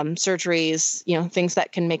 surgeries, things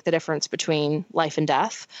that can make the difference between life and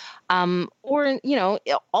death.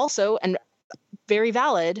 Also, and very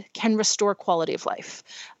valid, can restore quality of life.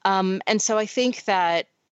 And so I think that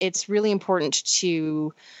it's really important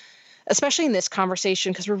to, especially in this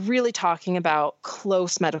conversation, because we're really talking about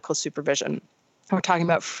close medical supervision. We're talking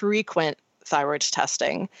about frequent thyroid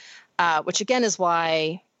testing, which again is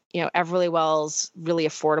why, Everlywell's really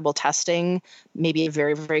affordable testing may be a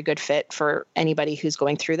very, very good fit for anybody who's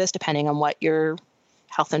going through this, depending on what your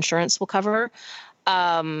health insurance will cover.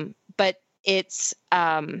 But it's,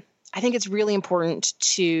 I think it's really important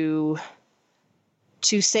to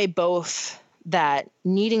say both that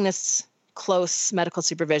needing this close medical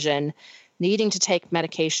supervision, needing to take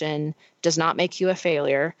medication does not make you a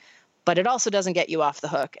failure, but it also doesn't get you off the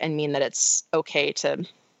hook and mean that it's okay to,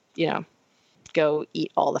 go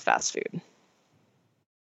eat all the fast food.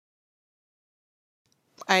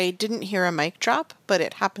 I didn't hear a mic drop, but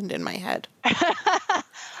it happened in my head.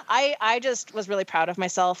 I just was really proud of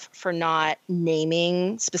myself for not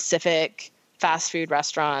naming specific fast food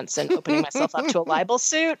restaurants and opening myself up to a libel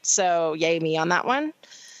suit. So yay me on that one,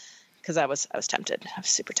 because I was tempted. I was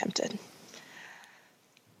super tempted.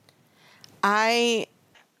 I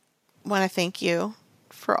want to thank you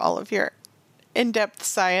for all of your in-depth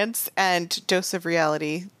science and dose of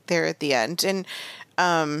reality there at the end. And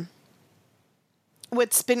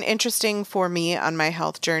what's been interesting for me on my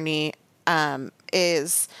health journey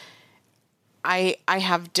is I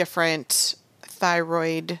have different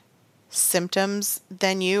thyroid symptoms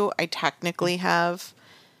than you. I technically have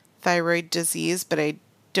thyroid disease, but I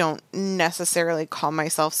don't necessarily call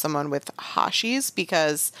myself someone with Hashis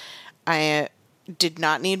because I did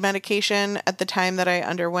not need medication at the time that I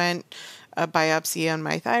underwent a biopsy on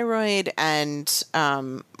my thyroid, and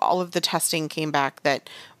all of the testing came back that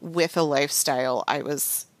with a lifestyle I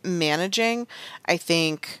was managing. I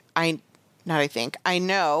think I I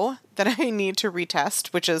know that I need to retest,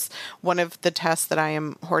 which is one of the tests that I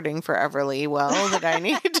am hoarding for Everlywell that I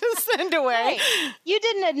need to send away. Right. You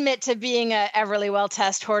didn't admit to being a Everlywell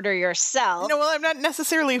test hoarder yourself. No, well, I'm not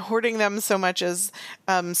necessarily hoarding them so much as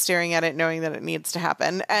staring at it, knowing that it needs to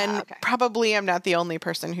happen. And probably I'm not the only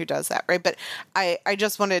person who does that, right? But I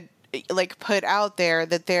just want to like put out there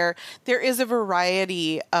that there is a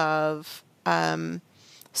variety of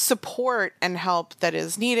support and help that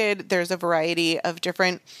is needed. There's a variety of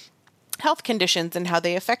different health conditions and how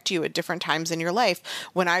they affect you at different times in your life.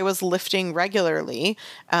 When I was lifting regularly,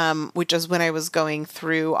 which is when I was going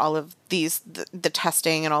through all of the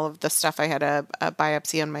testing and all of the stuff, I had a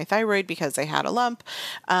biopsy on my thyroid because I had a lump,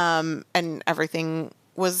 and everything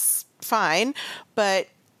was fine. But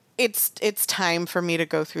it's time for me to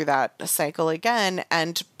go through that cycle again.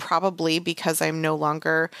 And probably because I'm no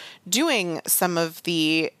longer doing some of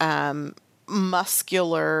the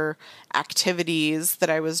muscular activities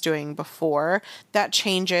that I was doing before, that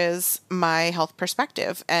changes my health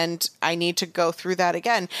perspective. And I need to go through that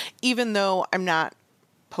again, even though I'm not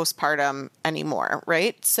postpartum anymore.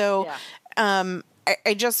 Right. So I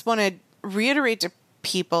just want to reiterate to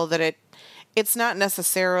people that it's not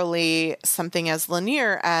necessarily something as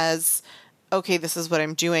linear as, okay, this is what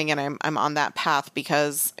I'm doing and I'm on that path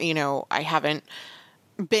because, I haven't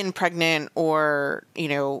been pregnant or,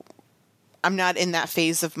 I'm not in that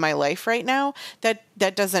phase of my life right now.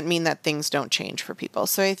 That doesn't mean that things don't change for people.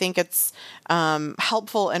 So I think it's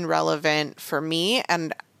helpful and relevant for me.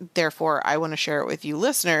 And therefore I want to share it with you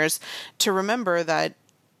listeners to remember that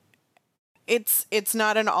it's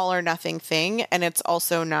not an all or nothing thing. And it's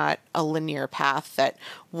also not a linear path that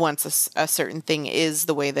once a certain thing is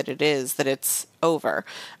the way that it is, that it's over.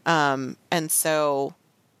 And so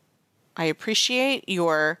I appreciate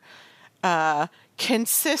your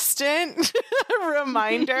consistent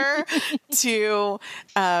reminder to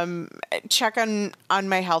check on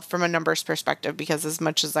my health from a numbers perspective, because as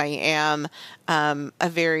much as I am a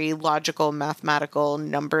very logical, mathematical,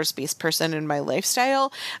 numbers-based person in my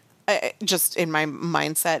lifestyle, just in my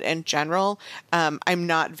mindset in general, I'm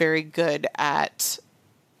not very good at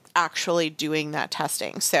actually doing that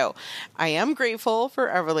testing. So I am grateful for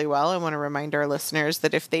Everlywell. I want to remind our listeners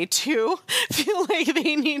that if they too feel like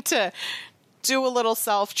they need to do a little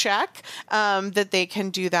self-check, that they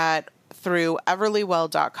can do that through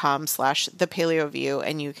everlywell.com/thepaleoview,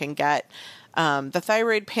 and you can get the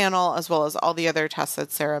thyroid panel as well as all the other tests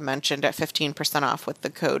that Sarah mentioned at 15% off with the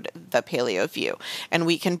code thepaleoview. And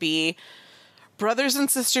we can be brothers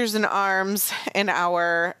and sisters in arms in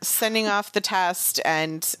our sending off the test.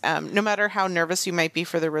 And no matter how nervous you might be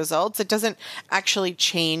for the results, it doesn't actually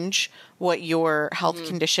change what your health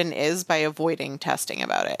condition is by avoiding testing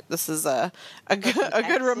about it. This is a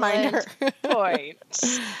good reminder. Point.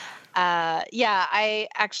 I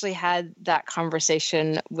actually had that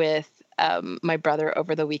conversation with my brother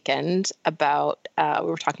over the weekend about, we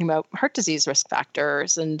were talking about heart disease risk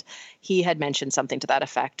factors, and he had mentioned something to that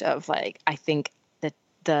effect of like, I think that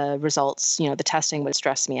the results, the testing would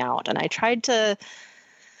stress me out. And I tried to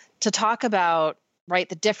talk about, right,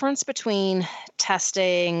 the difference between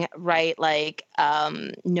testing, right, like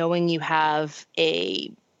knowing you have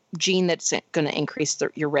a gene that's going to increase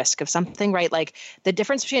your risk of something, right? Like the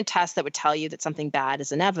difference between a test that would tell you that something bad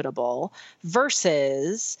is inevitable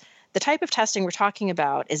versus the type of testing we're talking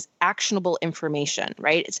about is actionable information,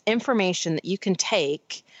 right? It's information that you can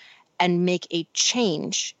take and make a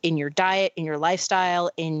change in your diet, in your lifestyle,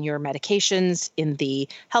 in your medications, in the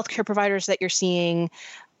healthcare providers that you're seeing.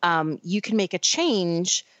 You can make a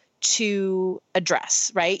change to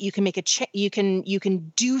address, right? You can make you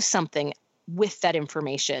can do something with that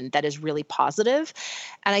information that is really positive.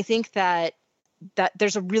 And I think that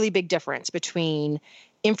there's a really big difference between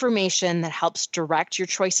information that helps direct your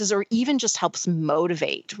choices or even just helps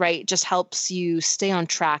motivate, right? Just helps you stay on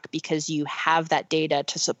track because you have that data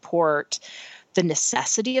to support the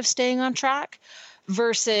necessity of staying on track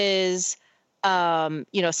versus,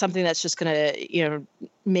 something that's just going to,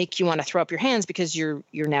 make you want to throw up your hands because you're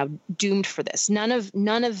now doomed for this. None of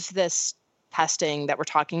this testing that we're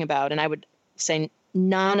talking about, and I would say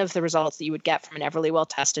none of the results that you would get from an Everlywell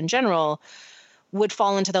test in general would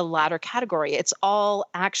fall into the latter category. It's all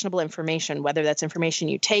actionable information, whether that's information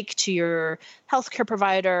you take to your healthcare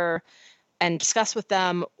provider and discuss with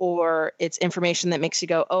them, or it's information that makes you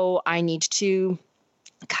go, oh, I need to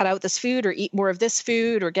cut out this food or eat more of this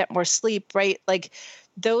food or get more sleep, right? Like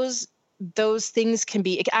those things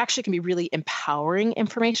it actually can be really empowering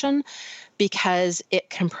information because it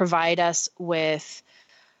can provide us with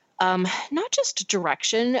not just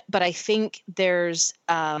direction, but I think there's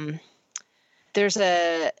a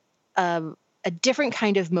a different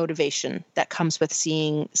kind of motivation that comes with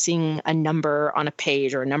seeing a number on a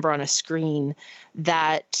page or a number on a screen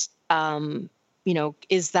that,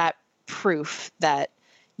 is that proof that,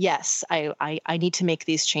 yes, I need to make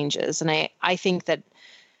these changes. And I think that,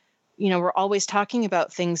 we're always talking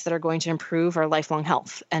about things that are going to improve our lifelong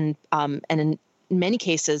health and in many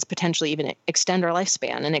cases, potentially even extend our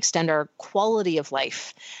lifespan and extend our quality of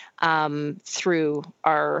life through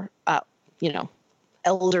our,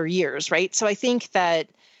 elder years, right? So I think that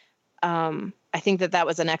that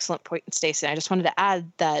was an excellent point, Stacey. I just wanted to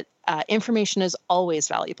add that information is always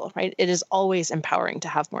valuable, right? It is always empowering to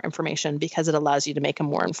have more information because it allows you to make a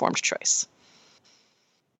more informed choice.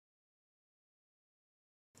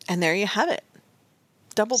 And there you have it.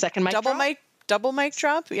 Double mic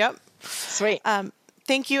drop. Yep. Sweet.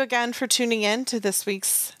 Thank you again for tuning in to this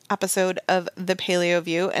week's episode of The Paleo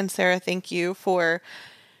View. And Sarah, thank you for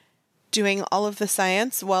doing all of the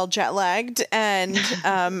science while jet lagged and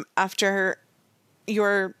after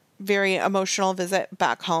your very emotional visit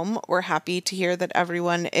back home. We're happy to hear that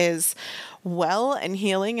everyone is well and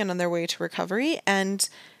healing and on their way to recovery. And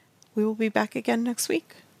we will be back again next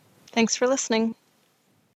week. Thanks for listening.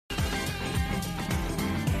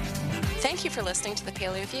 Thank you for listening to The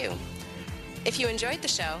Paleo View. If you enjoyed the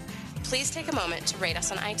show, please take a moment to rate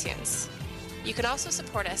us on iTunes. You can also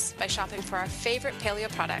support us by shopping for our favorite paleo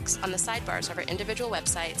products on the sidebars of our individual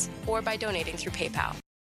websites or by donating through PayPal.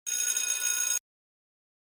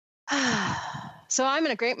 So I'm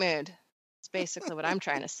in a great mood. It's basically what I'm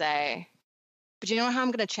trying to say. But you know how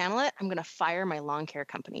I'm going to channel it? I'm going to fire my lawn care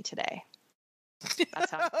company today.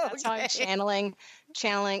 That's how I'm channeling,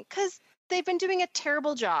 because they've been doing a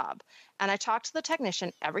terrible job. And I talk to the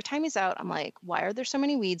technician every time he's out. I'm like, why are there so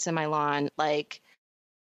many weeds in my lawn? I'm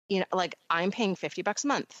paying $50 a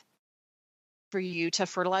month for you to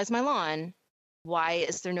fertilize my lawn. Why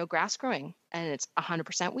is there no grass growing? And it's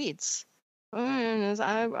 100% weeds. And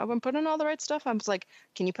I've been putting all the right stuff. I was like,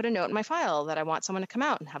 can you put a note in my file that I want someone to come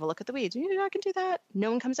out and have a look at the weeds? Yeah, I can do that.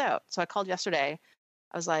 No one comes out. So I called yesterday.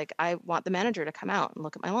 I was like, I want the manager to come out and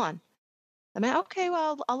look at my lawn. I'm like, okay,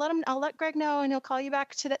 well, I'll let Greg know and he'll call you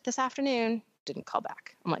back this afternoon. Didn't call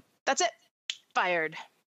back. I'm like, that's it. Fired.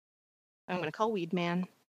 I'm going to call Weed Man.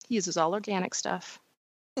 He uses all organic stuff.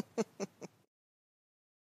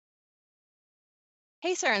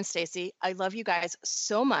 Hey, Sarah and Stacey. I love you guys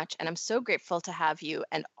so much, and I'm so grateful to have you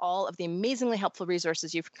and all of the amazingly helpful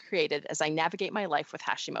resources you've created as I navigate my life with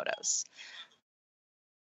Hashimoto's.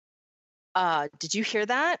 Did you hear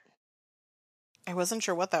that? I wasn't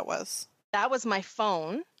sure what that was. That was my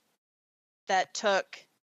phone that took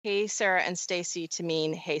Hey, Sarah and Stacey to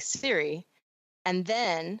mean Hey, Siri, and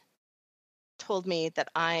then told me that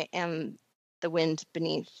I am the wind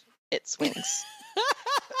beneath its wings.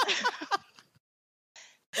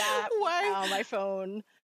 That was how my phone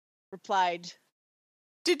replied.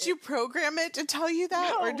 Did you program it to tell you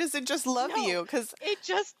that? No, or does it just love you? Because it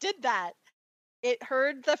just did that. It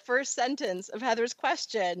heard the first sentence of Heather's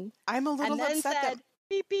question. I'm a little upset said, that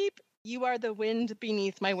beep, beep, you are the wind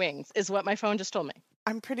beneath my wings, is what my phone just told me.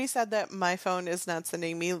 I'm pretty sad that my phone is not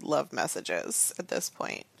sending me love messages at this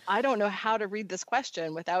point. I don't know how to read this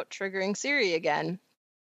question without triggering Siri again.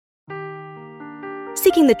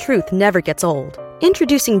 Seeking the truth never gets old.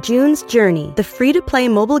 Introducing June's Journey, the free-to-play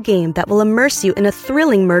mobile game that will immerse you in a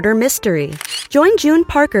thrilling murder mystery. Join June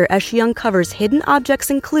Parker as she uncovers hidden objects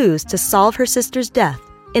and clues to solve her sister's death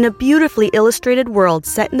in a beautifully illustrated world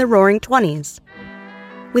set in the Roaring '20s.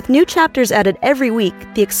 With new chapters added every week,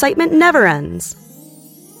 the excitement never ends.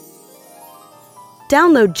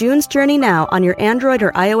 Download June's Journey now on your Android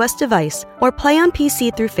or iOS device or play on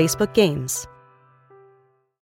PC through Facebook Games.